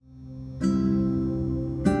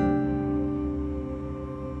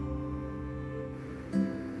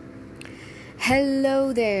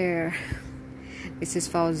Hello there, this is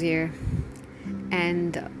Fauzia,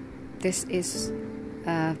 and this is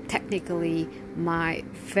technically my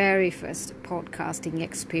very first podcasting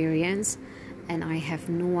experience, and I have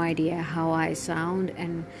no idea how I sound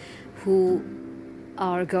and who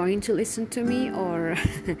are going to listen to me, or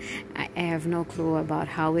I have no clue about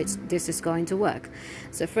how this is going to work.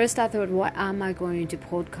 So first I thought, what am I going to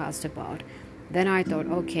podcast about? Then I thought,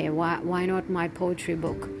 okay, why not my poetry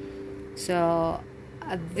book? So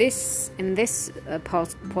in this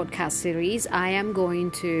podcast series, I am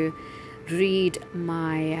going to read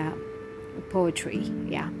my poetry.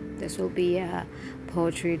 Yeah, this will be a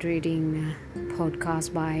poetry reading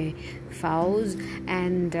podcast by Fauz,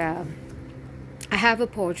 and I have a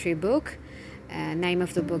poetry book. Name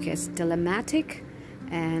of the book is Dilemmatic,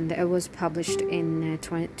 and it was published in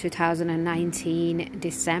 2019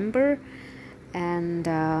 December.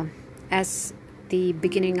 And as the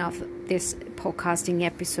beginning of this podcasting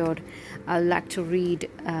episode, I'd like to read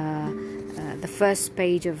the first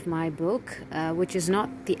page of my book, which is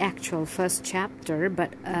not the actual first chapter,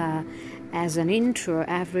 but as an intro,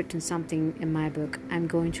 I've written something in my book. I'm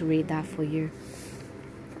going to read that for you.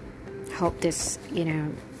 Hope this,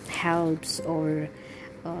 helps or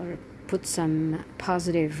put some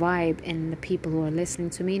positive vibe in the people who are listening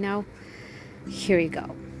to me now. Here you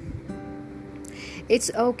go.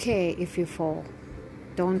 It's okay if you fall.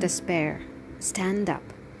 Don't despair. Stand up.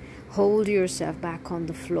 Hold yourself back on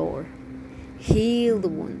the floor. Heal the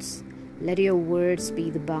wounds. Let your words be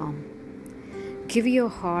the balm. Give your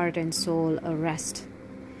heart and soul a rest.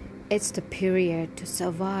 It's the period to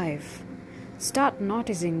survive. Start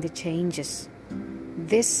noticing the changes.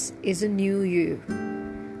 This is a new you.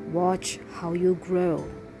 Watch how you grow.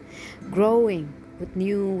 Growing with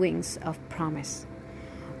new wings of promise.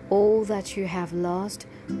 All that you have lost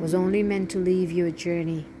was only meant to leave your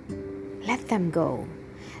journey. Let them go.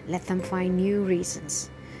 Let them find new reasons.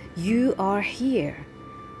 You are here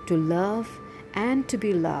to love and to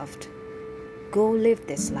be loved. Go live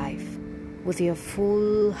this life with your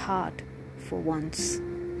full heart for once.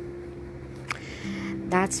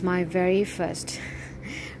 That's my very first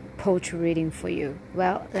poetry reading for you.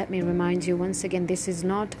 Well, let me remind you once again, this is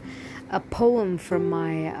not a poem from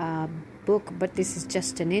my book, but this is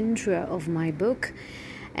just an intro of my book,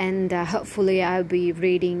 and hopefully I'll be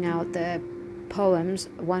reading out the poems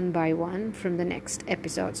one by one from the next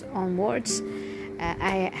episodes onwards.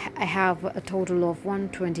 I have a total of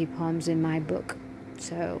 120 poems in my book,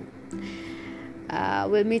 so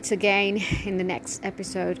we'll meet again in the next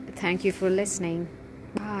episode. Thank you for listening.